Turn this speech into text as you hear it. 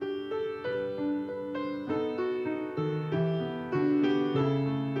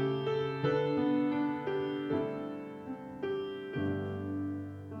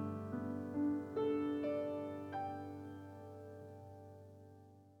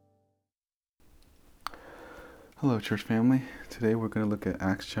Hello, church family. Today we're going to look at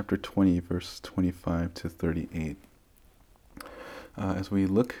Acts chapter 20, verse 25 to 38. As we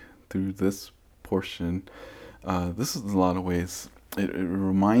look through this portion, this is in a lot of ways, it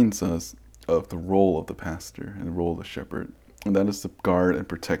reminds us of the role of the pastor and the role of the shepherd, and that is to guard and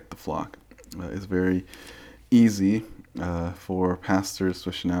protect the flock. It's very easy for pastors,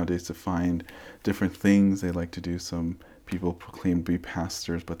 especially nowadays, to find different things they like to do. Some people proclaim to be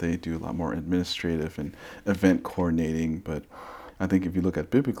pastors, but they do a lot more administrative and event coordinating. But I think if you look at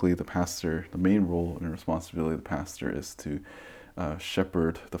biblically, the pastor, the main role and responsibility of the pastor is to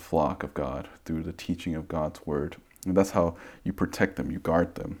shepherd the flock of God through the teaching of God's word. And that's how you protect them, you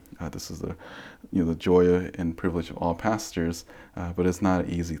guard them. This is the joy and privilege of all pastors, but it's not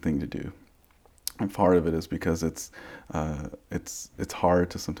an easy thing to do. And part of it is because it's hard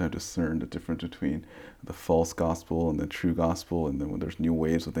to sometimes discern the difference between the false gospel and the true gospel, and then when there's new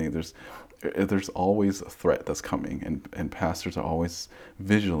waves of things, there's always a threat that's coming, and pastors are always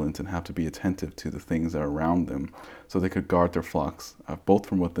vigilant and have to be attentive to the things that are around them, so they could guard their flocks both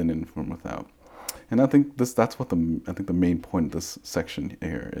from within and from without. And I think that's what the main point of this section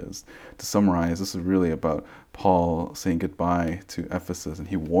here is. To summarize, this is really about Paul saying goodbye to Ephesus, and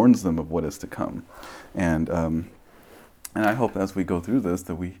he warns them of what is to come. And I hope as we go through this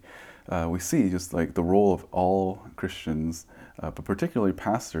that we see just like the role of all Christians, but particularly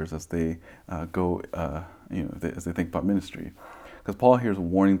pastors as they as they think about ministry. Because Paul here is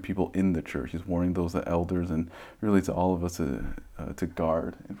warning people in the church. He's warning those elders and really to all of us to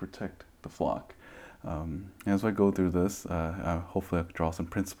guard and protect the flock. As I go through this, hopefully I can draw some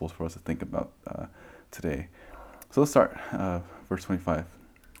principles for us to think about today. So let's start, verse 25.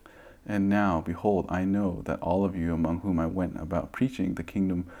 And now, behold, I know that all of you among whom I went about preaching the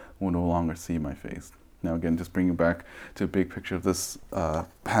kingdom will no longer see my face. Now again, just bringing back to a big picture of this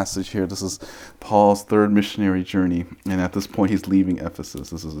passage here. This is Paul's third missionary journey, and at this point he's leaving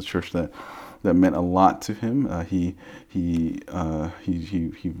Ephesus. This is a church that meant a lot to him. He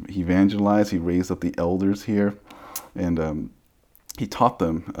evangelized. He raised up the elders here, and he taught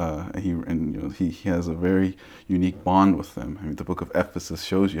them. He has a very unique bond with them. I mean, the book of Ephesus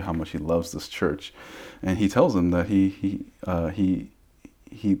shows you how much he loves this church, and he tells them that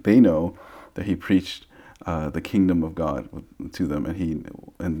they know that he preached the kingdom of God to them,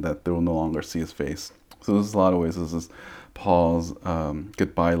 and that they will no longer see his face. So this is a lot of ways. This is Paul's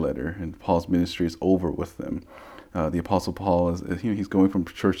goodbye letter, and Paul's ministry is over with them. The Apostle Paul he's going from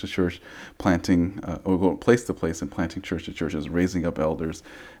church to church, planting or going place to place and planting church to churches, raising up elders,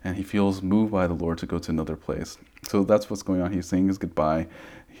 and he feels moved by the Lord to go to another place. So that's what's going on. He's saying his goodbye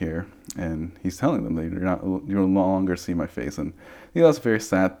here, and he's telling them that you'll no longer see my face. And that's a very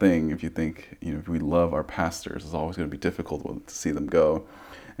sad thing. If you think if we love our pastors, it's always going to be difficult to see them go.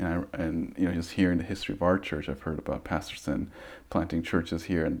 And just hearing the history of our church, I've heard about Pastor Sin planting churches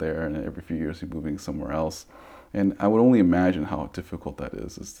here and there, and every few years he's moving somewhere else. And I would only imagine how difficult that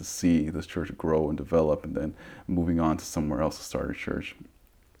is to see this church grow and develop and then moving on to somewhere else to start a church.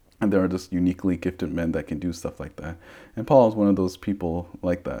 And there are just uniquely gifted men that can do stuff like that. And Paul is one of those people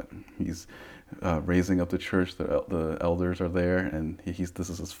like that. He's raising up the church. The elders are there, and this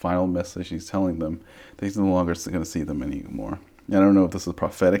is his final message. He's telling them that he's no longer going to see them anymore. And I don't know if this is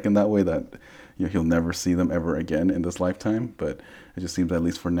prophetic in that way, that he'll never see them ever again in this lifetime, but it just seems that at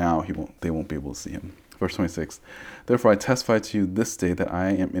least for now they won't be able to see him. Verse 26, therefore I testify to you this day that I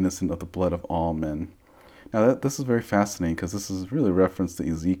am innocent of the blood of all men. Now this is very fascinating, because this is really a reference to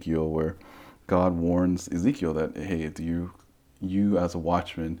Ezekiel, where God warns Ezekiel that, hey, you as a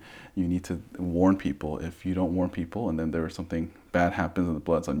watchman, you need to warn people. If you don't warn people and then something bad happens and the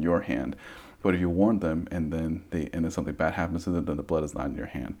blood's on your hand, but if you warn them and then something bad happens to them, then the blood is not in your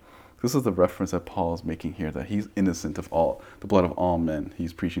hand. This is the reference that Paul is making here, that he's innocent of the blood of all men.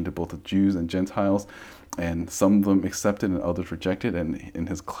 He's preaching to both the Jews and Gentiles, and some of them accepted and others rejected. And in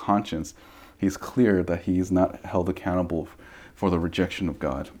his conscience, he's clear that he is not held accountable for the rejection of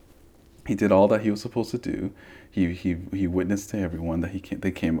God. He did all that he was supposed to do. He witnessed to everyone that they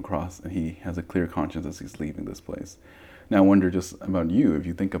came across, and he has a clear conscience as he's leaving this place. Now I wonder just about you, if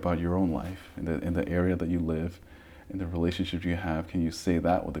you think about your own life, in the area that you live, in the relationships you have, can you say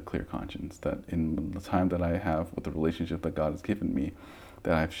that with a clear conscience, that in the time that I have with the relationship that God has given me,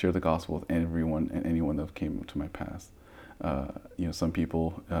 that I've shared the gospel with everyone and anyone that came to my past? Some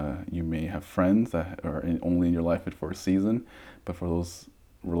people, you may have friends that are only in your life for a season, but for those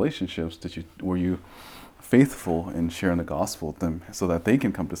relationships, were you faithful in sharing the gospel with them so that they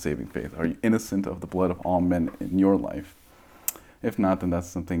can come to saving faith? Are you innocent of the blood of all men in your life? If not, then that's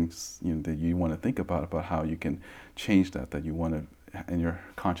something that you want to think about how you can change that you want to and your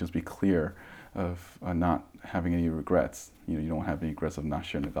conscience be clear of not having any regrets. You don't have any regrets of not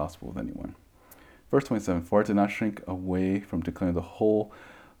sharing the gospel with anyone. Verse 27, for I did not shrink away from declaring the whole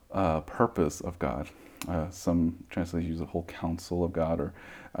purpose of God. Some translations use the whole counsel of God, or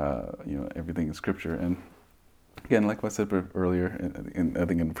everything in Scripture. And again, like I said earlier, I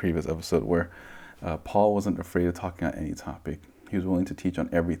think in the previous episode, where Paul wasn't afraid of talking on any topic. He was willing to teach on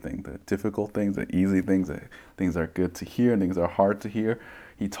everything, the difficult things, the easy things, the things that are good to hear, and things that are hard to hear.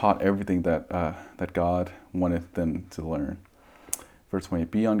 He taught everything that God wanted them to learn. Verse 20,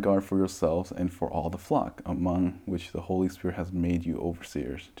 be on guard for yourselves and for all the flock, among which the Holy Spirit has made you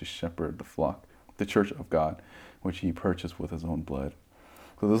overseers, to shepherd the flock, the church of God, which he purchased with his own blood.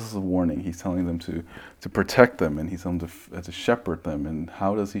 So this is a warning. He's telling them to protect them, and he's telling them to shepherd them. And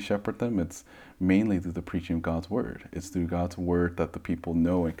how does he shepherd them? It's mainly through the preaching of God's word. It's through God's word that the people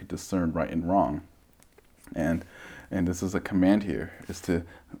know and can discern right and wrong. And this is a command here, is to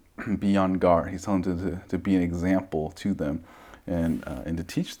be on guard. He's telling them to be an example to them, and to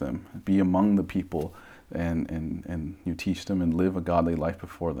teach them, be among the people, and you teach them and live a godly life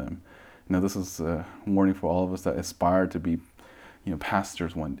before them. Now this is a warning for all of us that aspire to be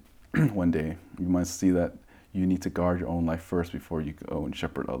pastors one day. You might see that you need to guard your own life first before you go and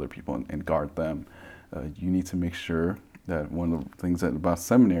shepherd other people and guard them. You need to make sure that one of the things about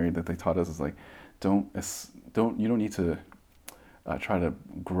seminary that they taught us is like, you don't need to try to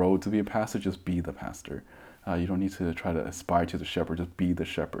grow to be a pastor, just be the pastor. You don't need to try to aspire to the shepherd, just be the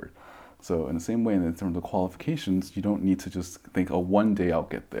shepherd. So in the same way, in terms of qualifications, you don't need to just think, oh, one day I'll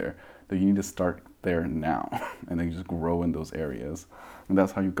get there. That you need to start there now, and then you just grow in those areas. And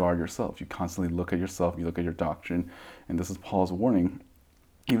that's how you guard yourself. You constantly look at yourself, you look at your doctrine, and this is Paul's warning.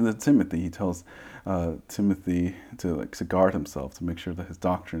 Even to Timothy, he tells Timothy to guard himself, to make sure that his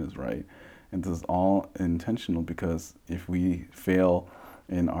doctrine is right. And this is all intentional, because if we fail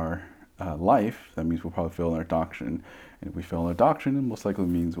in our life, that means we'll probably fail in our doctrine. And if we fail in our doctrine, it most likely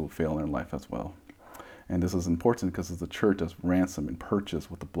means we'll fail in our life as well. And this is important because it's the church that's ransomed and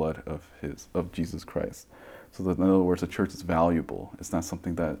purchased with the blood of Jesus Christ. So that, in other words, the church is valuable. It's not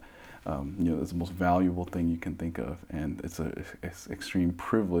something that it's the most valuable thing you can think of, and it's an extreme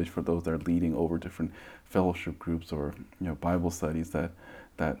privilege for those that are leading over different fellowship groups or Bible studies that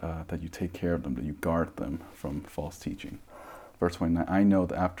you take care of them, that you guard them from false teaching. Verse 29, I know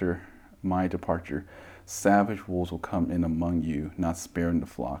that after my departure, savage wolves will come in among you, not sparing the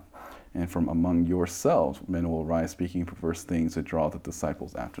flock. And from among yourselves, men will rise speaking perverse things to draw the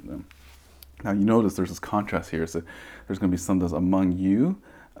disciples after them. Now you notice there's this contrast here. So there's going to be some that's among you,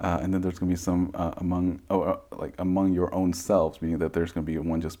 and then there's going to be some among your own selves, meaning that there's going to be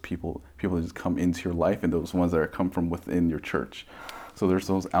one just people that just come into your life, and those ones that are come from within your church. So there's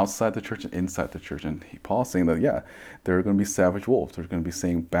those outside the church and inside the church. And Paul's saying that, there are going to be savage wolves. They're going to be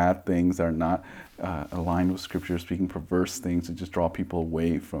saying bad things that are not aligned with Scripture, speaking perverse things to just draw people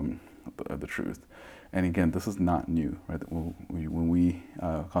away from the truth. And again, this is not new, right? When we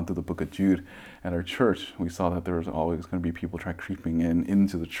gone through the book of Jude at our church, we saw that there was always going to be people creeping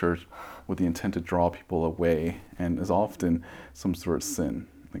into the church with the intent to draw people away, and is often some sort of sin.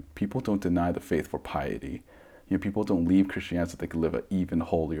 Like, people don't deny the faith for piety. People don't leave Christianity so they can live an even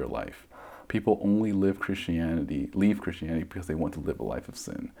holier life. People only leave Christianity because they want to live a life of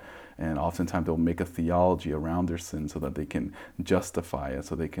sin. And oftentimes they'll make a theology around their sin so that they can justify it,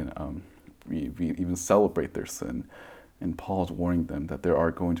 so they can even celebrate their sin. And Paul's warning them that there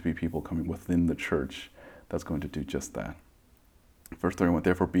are going to be people coming within the church that's going to do just that. Verse 31,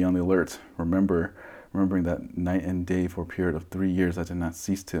 therefore be on the alert, remembering that night and day for a period of 3 years I did not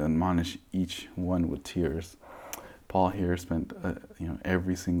cease to admonish each one with tears. Paul here spent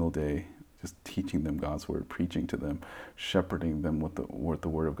every single day just teaching them God's word, preaching to them, shepherding them with the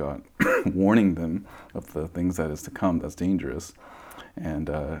word of God, warning them of the things that is to come that's dangerous. And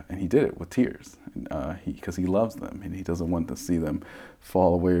he did it with tears, because he loves them, and he doesn't want to see them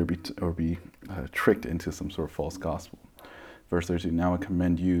fall away or be tricked into some sort of false gospel. Verse 32, now I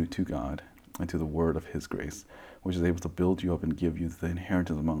commend you to God and to the word of his grace, which is able to build you up and give you the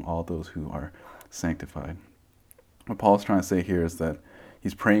inheritance among all those who are sanctified. What Paul's trying to say here is that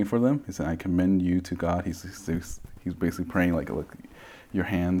he's praying for them. He said, I commend you to God. He's basically praying like, look,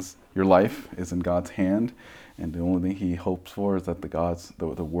 your life is in God's hand, and the only thing he hopes for is that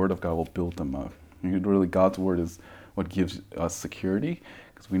the word of God will build them up. Really, God's word is what gives us security,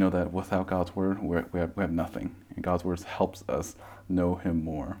 because we know that without God's word, we have nothing. And God's word helps us know him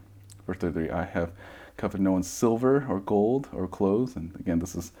more. Verse 33, I have coveted no one's silver or gold or clothes. And again,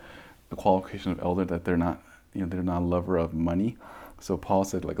 this is the qualification of elder, that they're not a lover of money. So Paul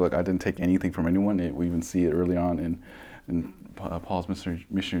said, look, I didn't take anything from anyone. We even see it early on in in Paul's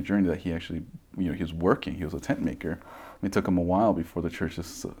missionary journey that he actually, he was working. He was a tent maker. It took him a while before the church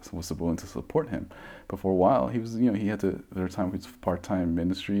was willing to support him. But for a while, he was, he had to, there were times he was part-time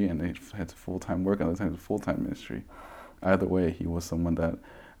ministry and he had to full-time work, other times full-time ministry. Either way, he was someone that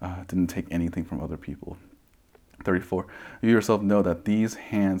didn't take anything from other people. 34, you yourself know that these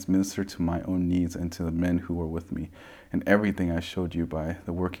hands minister to my own needs and to the men who were with me. And everything I showed you by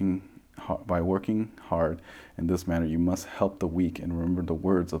working hard in this manner, you must help the weak and remember the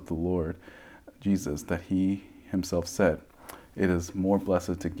words of the Lord Jesus that he himself said, it is more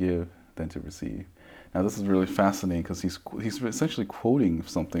blessed to give than to receive. Now this is really fascinating because he's essentially quoting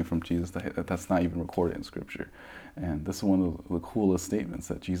something from Jesus that's not even recorded in Scripture. And this is one of the coolest statements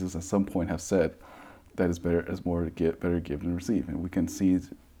that Jesus at some point have said, that is more to give, better give than receive. And we can see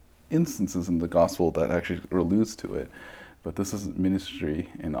instances in the gospel that actually alludes to it. But this is ministry,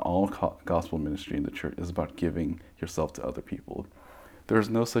 and all gospel ministry in the church is about giving yourself to other people. There is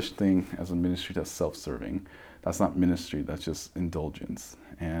no such thing as a ministry that's self-serving. That's not ministry, that's just indulgence.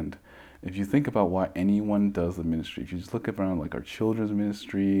 And if you think about why anyone does the ministry, if you just look around like our children's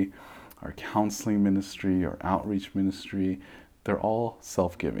ministry, our counseling ministry, our outreach ministry, they're all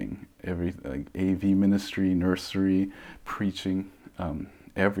self-giving. Like AV ministry, nursery, preaching,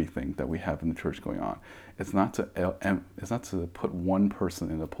 everything that we have in the church going on. It's not to put one person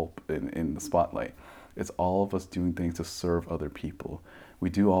in the pulpit, in the spotlight. It's all of us doing things to serve other people.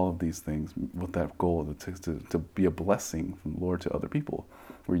 We do all of these things with that goal to be a blessing from the Lord to other people.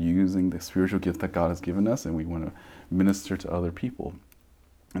 We're using the spiritual gift that God has given us, and we want to minister to other people.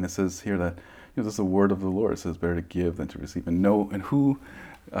 And it says here that this is the word of the Lord. It says better to give than to receive. And who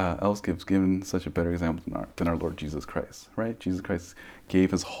else given such a better example than our Lord Jesus Christ, right? Jesus Christ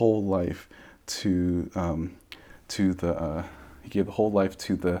gave his whole life for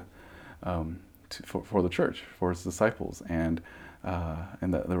the church, for his disciples, and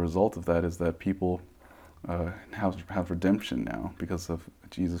the result of that is that people have redemption now because of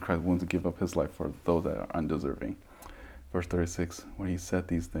Jesus Christ willing to give up his life for those that are undeserving. Verse 36, when he said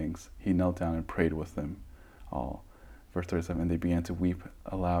these things, he knelt down and prayed with them all. Verse 37, and they began to weep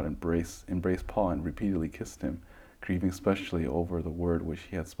aloud, embraced Paul, and repeatedly kissed him, grieving especially over the word which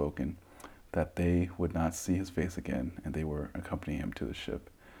he had spoken, that they would not see his face again, and they were accompanying him to the ship.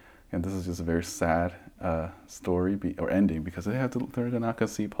 And this is just a very sad story or ending, because they're not going to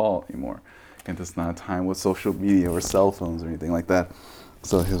see Paul anymore. And it's not a time with social media or cell phones or anything like that.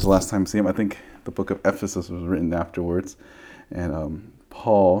 So it was the last time to see him. I think the book of Ephesus was written afterwards. And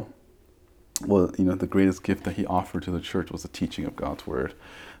Paul, the greatest gift that he offered to the church was the teaching of God's word.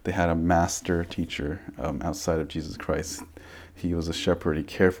 They had a master teacher outside of Jesus Christ. He was a shepherd. He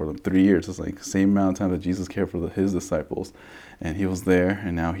cared for them 3 years. It's like the same amount of time that Jesus cared for his disciples. And he was there,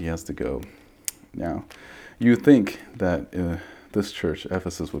 and now he has to go. Now, you think that this church,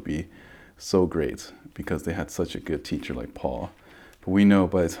 Ephesus, would be so great because they had such a good teacher like Paul. But we know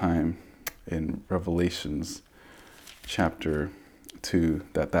by the time in Revelations chapter 2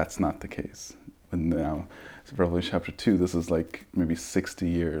 that that's not the case. And now, Revelation chapter 2, this is like maybe 60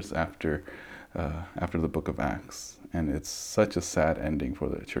 years after the book of Acts. And it's such a sad ending for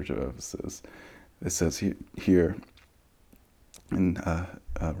the church of Ephesus. It says here in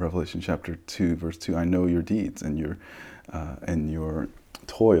Revelation chapter 2, verse 2, I know your deeds and your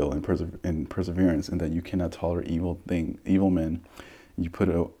toil and perseverance, and that you cannot tolerate evil men. You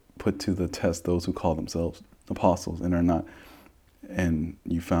put to the test those who call themselves apostles and are not, and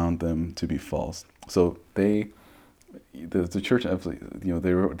you found them to be false. So the church,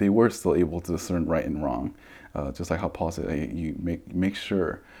 they were still able to discern right and wrong, just like how Paul said, hey, you make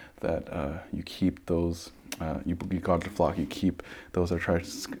sure that you keep those. You guard the flock. You keep those that try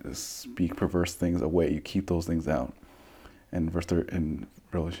to speak perverse things away. You keep those things out. And in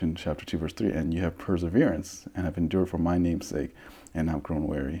Revelation chapter 2, verse 3, and you have perseverance and have endured for my name's sake and have grown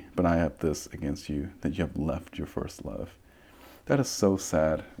weary. But I have this against you, that you have left your first love. That is so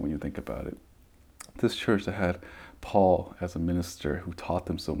sad when you think about it. This church that had Paul as a minister who taught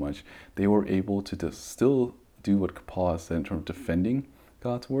them so much, they were able to still do what Paul has said in terms of defending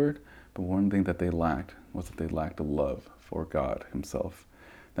God's word. But one thing that they lacked was that they lacked a love for God himself.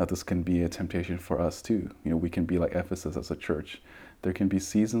 Now, this can be a temptation for us too. We can be like Ephesus as a church. There can be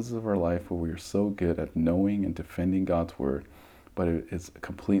seasons of our life where we are so good at knowing and defending God's word, but it is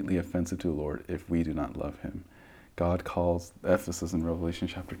completely offensive to the Lord if we do not love him. God calls Ephesus in Revelation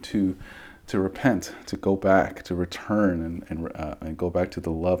chapter 2 to repent, to go back, to return, and go back to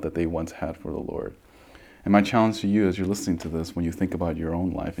the love that they once had for the Lord. And my challenge to you as you're listening to this, when you think about your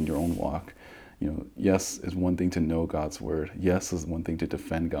own life and your own walk, yes is one thing to know God's word. Yes is one thing to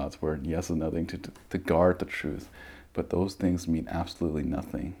defend God's word. Yes is another thing to guard the truth. But those things mean absolutely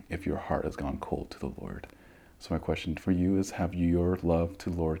nothing if your heart has gone cold to the Lord. So my question for you is, have your love to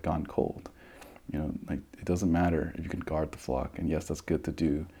the Lord gone cold? Like, it doesn't matter if you can guard the flock, and yes, that's good to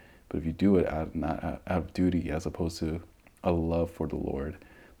do, but if you do it out of duty as opposed to a love for the Lord,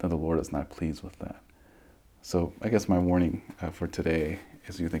 then the Lord is not pleased with that. So I guess my warning for today,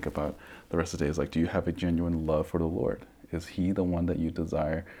 as you think about the rest of the day, is like, do you have a genuine love for the Lord? Is He the one that you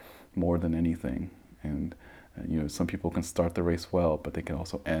desire more than anything? And some people can start the race well, but they can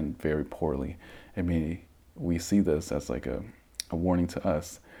also end very poorly. And we see this as like a warning to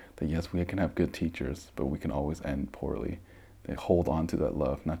us that yes, we can have good teachers, but we can always end poorly. They hold on to that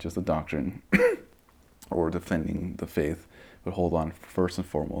love, not just the doctrine or defending the faith, but hold on first and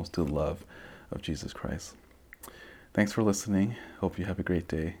foremost to the love of Jesus Christ. Thanks for listening. Hope you have a great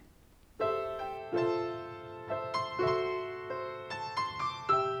day.